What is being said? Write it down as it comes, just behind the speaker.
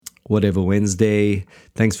Whatever Wednesday.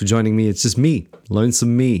 Thanks for joining me. It's just me,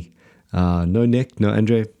 lonesome me. No Nick, no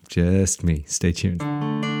Andre, just me. Stay tuned.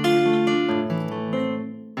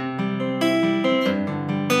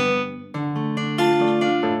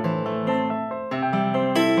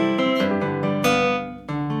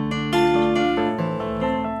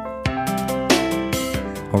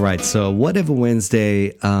 All right, so Whatever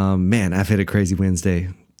Wednesday, man, I've had a crazy Wednesday.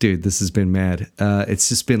 Dude, this has been mad. It's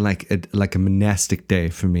just been like a monastic day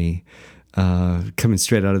for me. Coming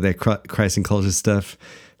straight out of that Christ and culture stuff,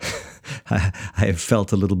 I have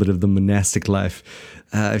felt a little bit of the monastic life.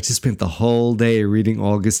 I've just spent the whole day reading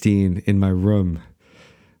Augustine in my room.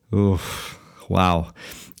 Oh, wow.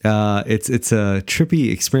 It's a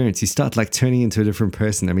trippy experience. You start like turning into a different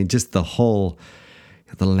person. I mean, just the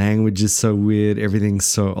language is so weird. Everything's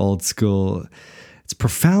so old school. It's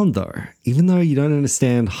profound though, even though you don't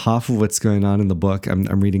understand half of what's going on in the book.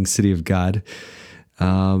 I'm reading City of God.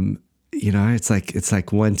 It's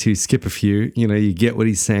like 1, 2, skip a few. You get what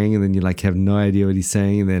he's saying, and then you like have no idea what he's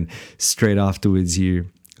saying, and then straight afterwards you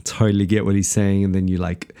totally get what he's saying, and then you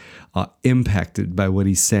like are impacted by what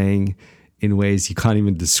he's saying in ways you can't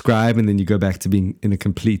even describe, and then you go back to being in a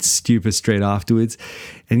complete stupor straight afterwards,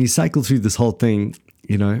 and you cycle through this whole thing,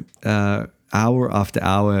 hour after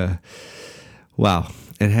hour. Wow,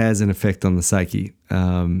 it has an effect on the psyche.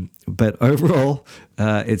 But overall,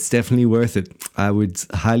 it's definitely worth it. I would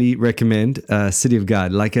highly recommend City of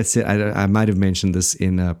God. Like I said, I might have mentioned this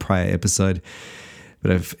in a prior episode, but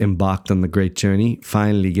I've embarked on the great journey,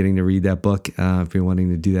 finally getting to read that book. I've been wanting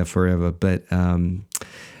to do that forever, but I'm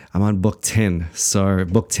on book 10. So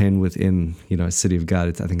book 10 within, City of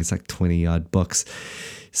God. I think it's like 20 odd books.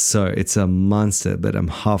 So it's a monster, but I'm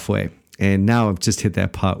halfway. And now I've just hit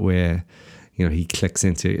that part where he clicks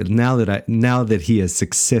into it. Now that he has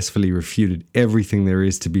successfully refuted everything there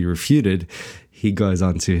is to be refuted, he goes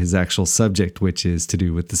on to his actual subject, which is to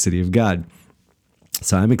do with the City of God.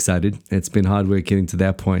 So I'm excited. It's been hard work getting to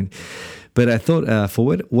that point. But I thought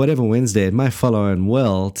for Whatever Wednesday, it might follow on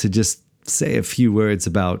well to just say a few words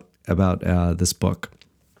about this book.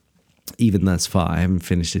 Even thus far, I haven't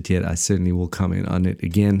finished it yet. I certainly will comment on it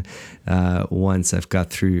again once I've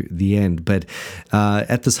got through the end. But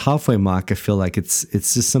at this halfway mark, I feel like it's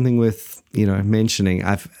just something worth mentioning.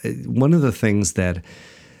 One of the things that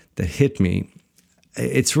hit me,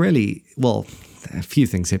 it's really, well, a few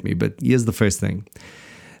things hit me, but here's the first thing.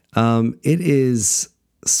 It is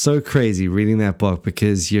so crazy reading that book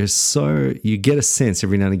because you get a sense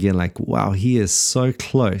every now and again like, wow, he is so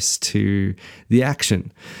close to the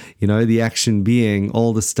action, the action being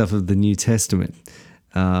all the stuff of the New Testament.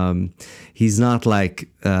 He's not like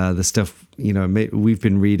the stuff, we've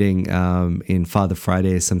been reading in Father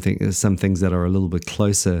Friday, some things that are a little bit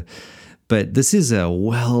closer, but this is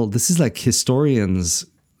like historians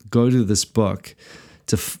go to this book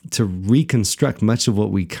to reconstruct much of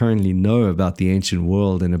what we currently know about the ancient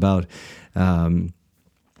world and about, the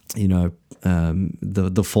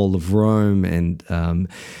fall of Rome and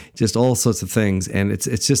just all sorts of things. And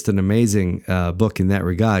it's just an amazing book in that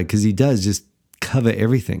regard because he does just cover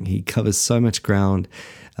everything. He covers so much ground.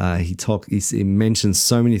 He mentions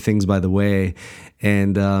so many things by the way,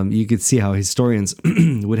 and you could see how historians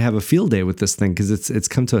would have a field day with this thing because it's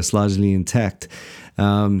come to us largely intact.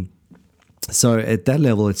 So at that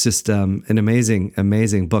level, it's just an amazing,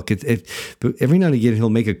 amazing book. But every now and again, he'll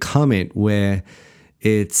make a comment where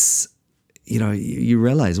it's, you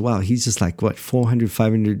realize, wow, he's just like,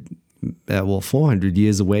 400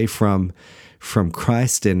 years away from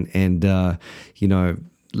Christ and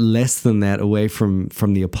less than that away from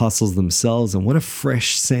the apostles themselves. And what a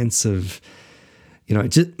fresh sense of,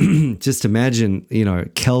 just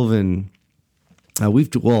imagine, Calvin. We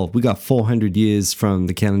got 400 years from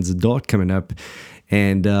the Canons of Dort coming up,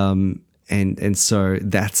 and so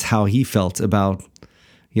that's how he felt about,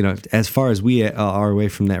 as far as we are away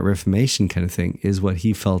from that Reformation kind of thing, is what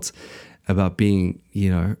he felt about being,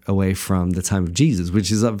 away from the time of Jesus,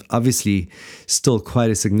 which is obviously still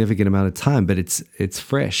quite a significant amount of time, but it's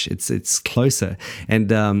fresh, it's closer,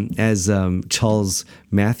 and as Charles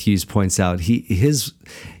Matthews points out,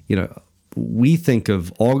 we think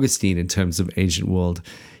of Augustine in terms of ancient world.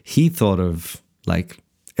 He thought of like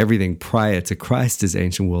everything prior to Christ as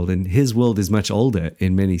ancient world, and his world is much older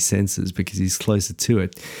in many senses because he's closer to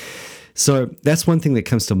it. So that's one thing that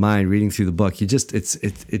comes to mind reading through the book. Especially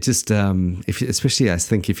I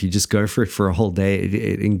think if you just go for it for a whole day,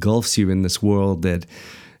 it engulfs you in this world that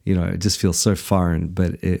it just feels so foreign,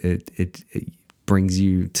 but it brings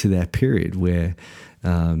you to that period where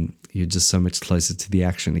you're just so much closer to the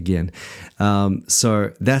action again.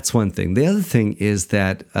 So that's one thing. The other thing is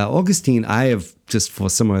that Augustine, I have just for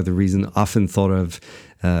some other reason often thought of,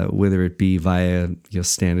 whether it be via your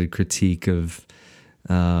standard critique of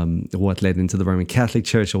what led into the Roman Catholic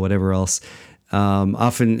Church or whatever else.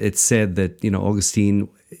 Often it's said that, Augustine,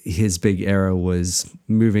 his big error was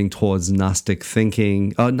moving towards Gnostic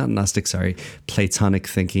thinking. Oh, not Gnostic, sorry, Platonic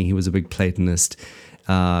thinking. He was a big Platonist.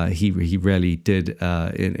 He really did,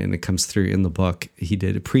 and it comes through in the book, he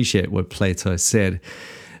did appreciate what Plato said.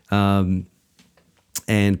 And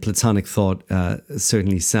Platonic thought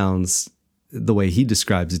certainly sounds, the way he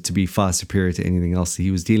describes it, to be far superior to anything else that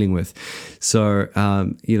he was dealing with. So,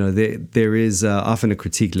 there is often a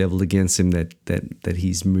critique leveled against him that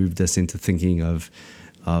he's moved us into thinking of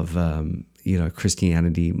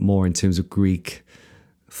Christianity more in terms of Greek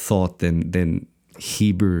thought than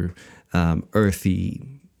Hebrew earthy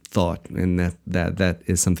thought, and that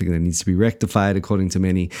is something that needs to be rectified according to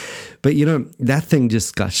many. But that thing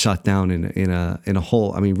just got shot down in a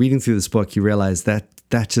hole. I mean, reading through this book, you realize that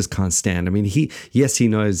just can't stand. I mean, he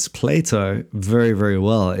knows Plato very, very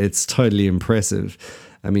well. It's totally impressive.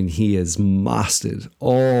 I mean, he has mastered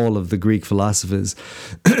all of the Greek philosophers.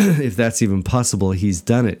 If that's even possible, he's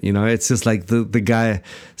done it. It's just like the guy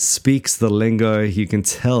speaks the lingo. You can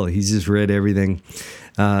tell he's just read everything.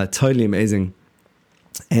 Totally amazing.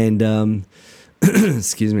 And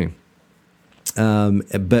excuse me.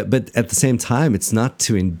 But at the same time, it's not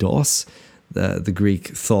to endorse the Greek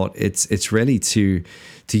thought. It's really to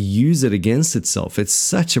use it against itself. It's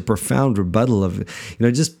such a profound rebuttal of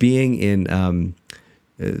just being in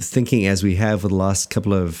thinking as we have for the last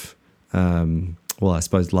couple of I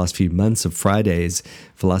suppose the last few months of Fridays,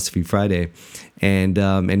 Philosophy Friday, and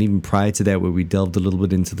even prior to that, where we delved a little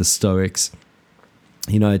bit into the Stoics.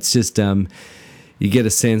 It's just you get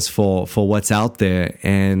a sense for what's out there,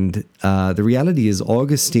 and the reality is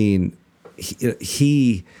Augustine,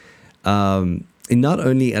 he not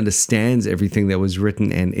only understands everything that was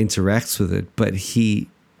written and interacts with it, but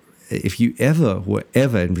if you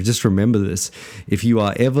and just remember this, if you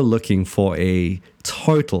are ever looking for a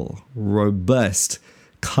total, robust,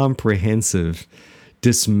 comprehensive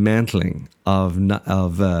dismantling of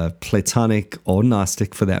Platonic or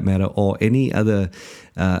Gnostic, for that matter, or any other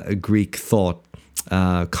Greek thought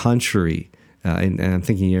contrary, and I'm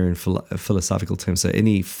thinking here in philosophical terms, so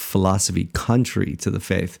any philosophy contrary to the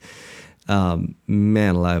faith,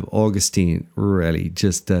 man alive, Augustine really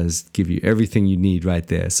just does give you everything you need right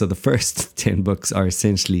there. So the first 10 books are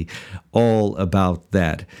essentially all about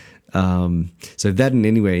that. So if that in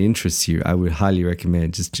any way interests you, I would highly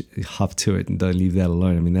recommend just hop to it and don't leave that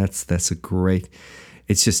alone. I mean, that's a great,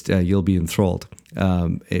 it's just, you'll be enthralled.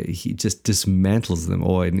 He just dismantles them,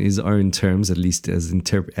 or in his own terms, at least as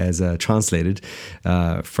translated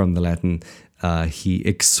from the Latin, he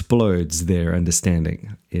explodes their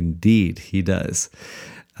understanding. Indeed, he does.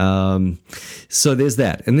 So there's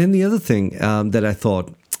that. And then the other thing that I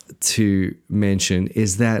thought to mention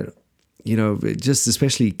is that, just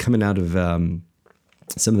especially coming out of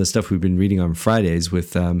some of the stuff we've been reading on Fridays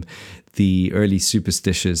with the early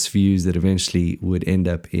superstitious views that eventually would end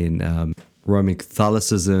up in Roman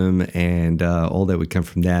Catholicism and all that would come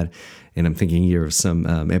from that. And I'm thinking here of some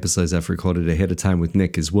episodes I've recorded ahead of time with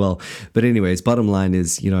Nick as well. But anyways, bottom line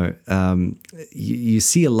is, you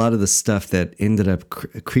see a lot of the stuff that ended up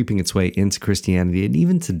creeping its way into Christianity. And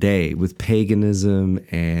even today with paganism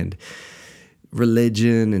and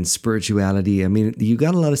religion and spirituality, I mean, you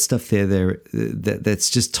got a lot of stuff there that's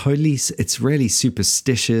just totally, it's really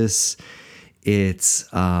superstitious. It's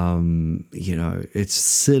it's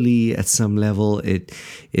silly at some level. It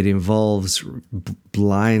involves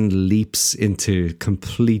blind leaps into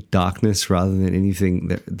complete darkness rather than anything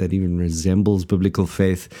that even resembles biblical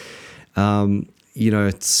faith.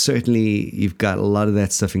 It's certainly, you've got a lot of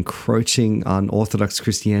that stuff encroaching on Orthodox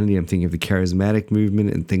Christianity. I'm thinking of the charismatic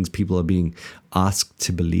movement and things people are being asked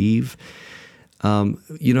to believe.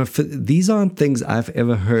 These aren't things I've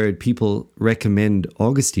ever heard people recommend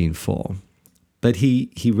Augustine for. But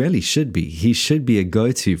he really should be. He should be a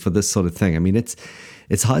go-to for this sort of thing. I mean,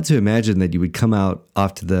 it's hard to imagine that you would come out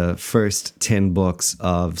after the first 10 books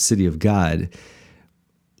of City of God,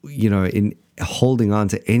 in holding on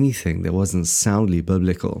to anything that wasn't soundly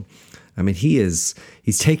biblical. I mean, he's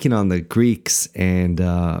taken on the Greeks and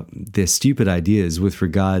their stupid ideas with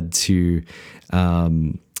regard to,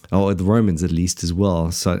 or the Romans at least as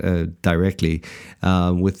well, so directly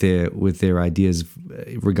with their ideas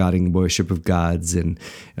regarding worship of gods and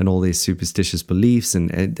all these superstitious beliefs,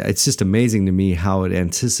 and it's just amazing to me how it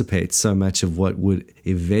anticipates so much of what would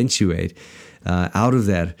eventuate out of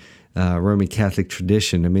that Roman Catholic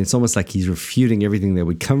tradition. I mean, it's almost like he's refuting everything that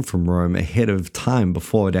would come from Rome ahead of time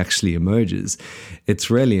before it actually emerges. It's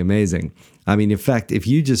really amazing. I mean, in fact, if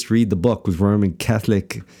you just read the book with Roman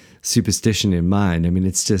Catholic superstition in mind, I mean,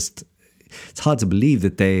 it's hard to believe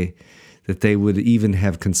that they would even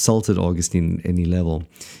have consulted Augustine at any level,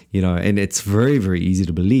 and it's very, very easy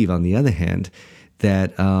to believe, on the other hand,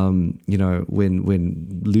 that,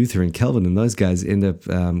 when Luther and Calvin and those guys end up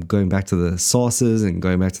going back to the sources and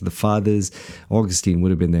going back to the fathers, Augustine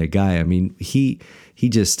would have been their guy. I mean, he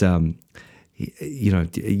just,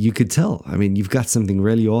 you could tell. I mean, you've got something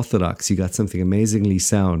really orthodox. You got something amazingly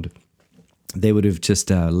sound. They would have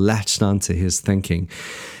just latched onto his thinking.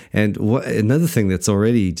 And another thing that's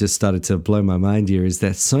already just started to blow my mind here is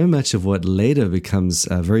that so much of what later becomes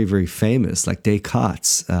very, very famous, like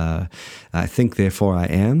Descartes' I think, therefore I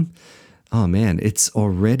am, oh man, it's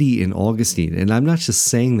already in Augustine. And I'm not just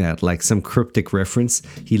saying that like some cryptic reference.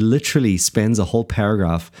 He literally spends a whole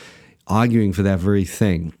paragraph arguing for that very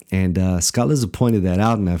thing. And scholars have pointed that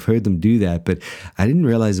out, and I've heard them do that, but I didn't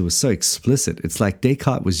realize it was so explicit. It's like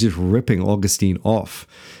Descartes was just ripping Augustine off.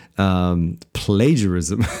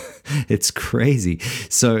 Plagiarism. It's crazy.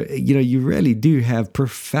 So, you really do have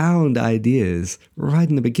profound ideas right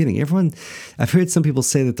in the beginning. I've heard some people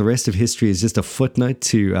say that the rest of history is just a footnote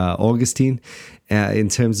to Augustine in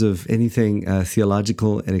terms of anything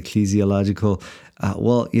theological and ecclesiological.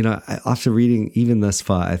 After reading even thus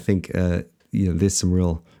far, I think, there's some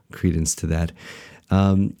real credence to that.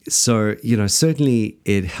 Certainly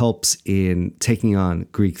it helps in taking on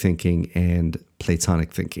Greek thinking and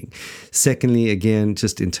Platonic thinking. Secondly, again,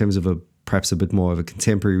 just in terms of perhaps a bit more of a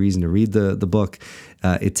contemporary reason to read the book,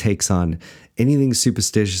 it takes on anything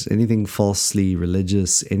superstitious, anything falsely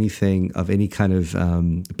religious, anything of any kind of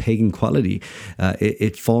pagan quality.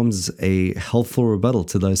 It forms a helpful rebuttal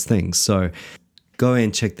to those things. So go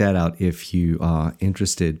and check that out if you are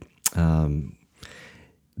interested.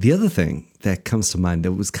 The other thing that comes to mind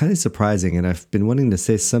that was kind of surprising, and I've been wanting to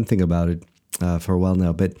say something about it for a while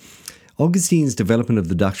now, but Augustine's development of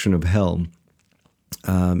the doctrine of hell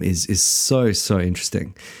is so, so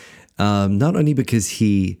interesting. Not only because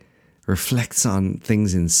he reflects on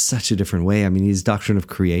things in such a different way. I mean, his doctrine of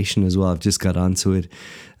creation as well, I've just got onto it.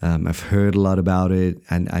 I've heard a lot about it,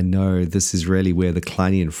 and I know this is really where the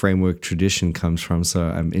Kleinian framework tradition comes from, so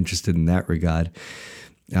I'm interested in that regard.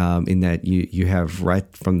 In that you have right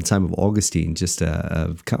from the time of Augustine just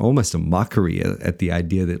almost a mockery at the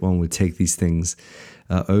idea that one would take these things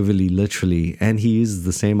overly literally. And he uses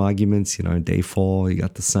the same arguments, day 4, you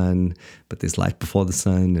got the sun, but there's light before the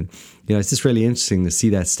sun. And, it's just really interesting to see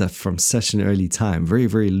that stuff from such an early time, very,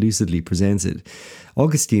 very lucidly presented.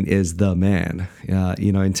 Augustine is the man,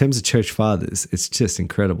 in terms of church fathers, it's just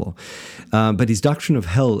incredible. But his doctrine of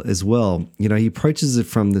hell as well, he approaches it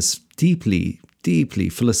from this deeply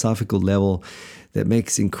philosophical level that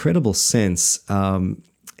makes incredible sense and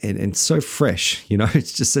so fresh.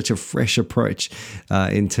 It's just such a fresh approach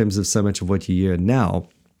in terms of so much of what you hear now.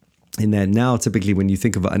 In that now, typically when you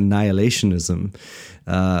think of annihilationism,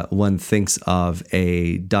 one thinks of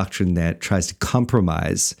a doctrine that tries to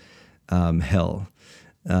compromise hell.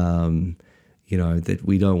 That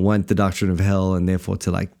we don't want the doctrine of hell, and therefore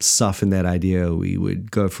to soften that idea, we would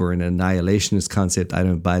go for an annihilationist concept. I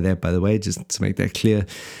don't buy that, by the way, just to make that clear.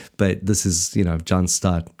 But this is, John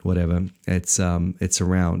Stott, whatever. It's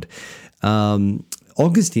around.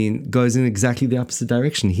 Augustine goes in exactly the opposite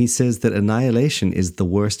direction. He says that annihilation is the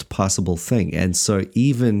worst possible thing. And so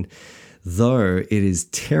even though it is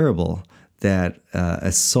terrible that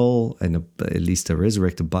a soul and at least a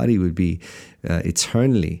resurrected body would be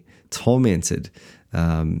eternally tormented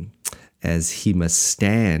as he must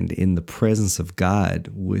stand in the presence of God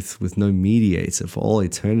with no mediator for all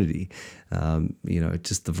eternity.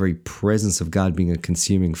 Just the very presence of God being a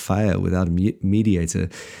consuming fire without a mediator.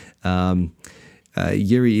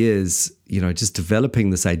 Here he is, just developing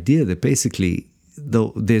this idea that basically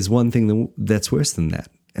there's one thing that's worse than that,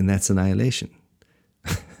 and that's annihilation.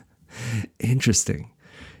 Interesting.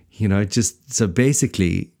 So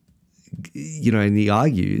basically, and he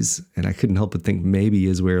argues, and I couldn't help but think maybe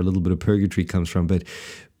is where a little bit of purgatory comes from, but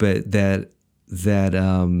that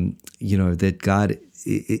God,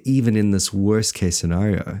 even in this worst case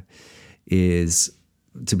scenario, is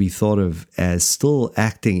to be thought of as still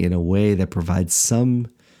acting in a way that provides some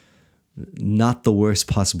not the worst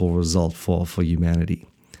possible result for humanity.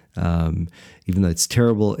 Even though it's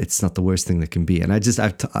terrible, it's not the worst thing that can be. And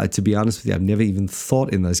to be honest with you, I've never even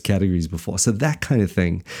thought in those categories before. So that kind of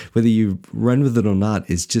thing, whether you run with it or not,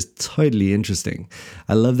 is just totally interesting.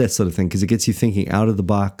 I love that sort of thing because it gets you thinking out of the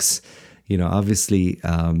box. Obviously,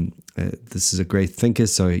 this is a great thinker,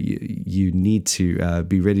 so you need to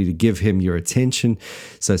be ready to give him your attention.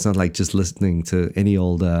 So it's not like just listening to any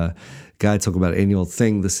old guy talk about any old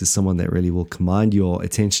thing. This is someone that really will command your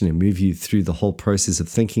attention and move you through the whole process of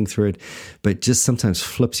thinking through it, but just sometimes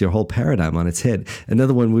flips your whole paradigm on its head.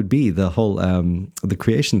 Another one would be the whole the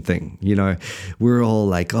creation thing. We're all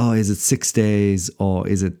like, oh, is it 6 days, or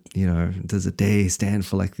is it, does a day stand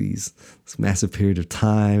for like this massive period of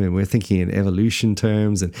time? And we're thinking in evolution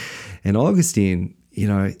terms, and Augustine,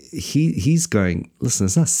 he's going, listen,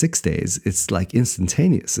 it's not 6 days. It's like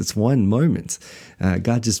instantaneous. It's one moment.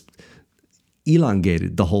 God just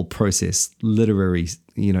elongated the whole process, literary,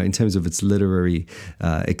 in terms of its literary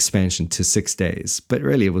expansion to 6 days. But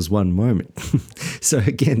really, it was one moment. So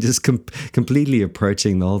again, just completely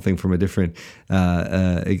approaching the whole thing from a different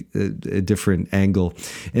angle.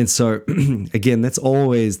 And so again, that's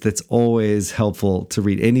always helpful to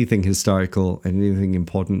read anything historical and anything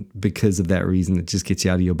important because of that reason. It just gets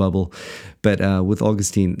you out of your bubble. But with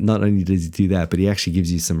Augustine, not only does he do that, but he actually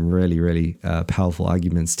gives you some really, really powerful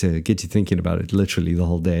arguments to get you thinking about it literally the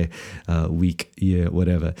whole day, week, year,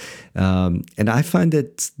 whatever. And I find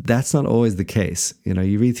that that's not always the case.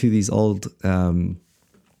 You read through these old,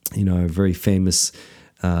 very famous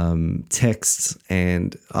texts,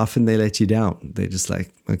 and often they let you down. They're just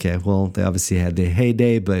like, okay, well, they obviously had their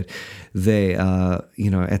heyday, but they, at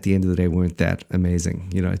the end of the day, weren't that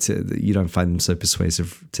amazing. You don't find them so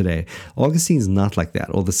persuasive today. Augustine's not like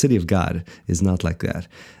that, or the City of God is not like that.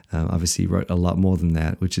 Obviously, he wrote a lot more than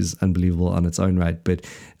that, which is unbelievable on its own right. But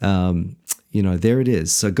there it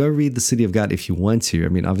is. So go read the City of God if you want to. I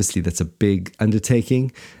mean, obviously, that's a big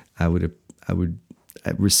undertaking. I would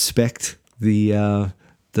respect the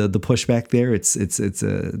pushback there. It's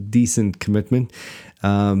a decent commitment.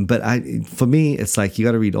 But for me, it's like you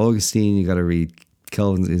got to read Augustine, you got to read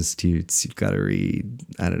Calvin's Institutes, you've got to read,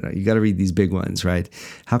 you got to read these big ones, right?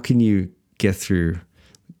 How can you get through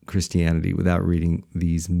Christianity without reading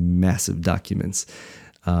these massive documents?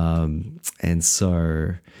 And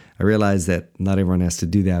so I realize that not everyone has to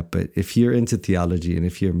do that, but if you're into theology and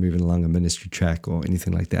if you're moving along a ministry track or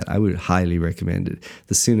anything like that, I would highly recommend it.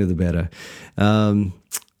 The sooner the better.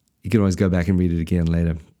 You can always go back and read it again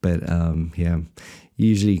later. But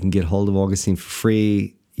usually you can get hold of Augustine for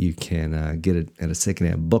free. You can get it at a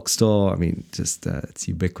secondhand bookstore. I mean, just it's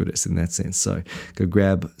ubiquitous in that sense. So go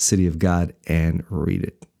grab City of God and read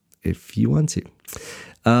it if you want to.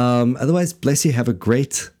 Otherwise, bless you. Have a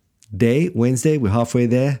great day. Wednesday, we're halfway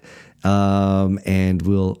there. And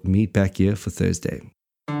we'll meet back here for Thursday.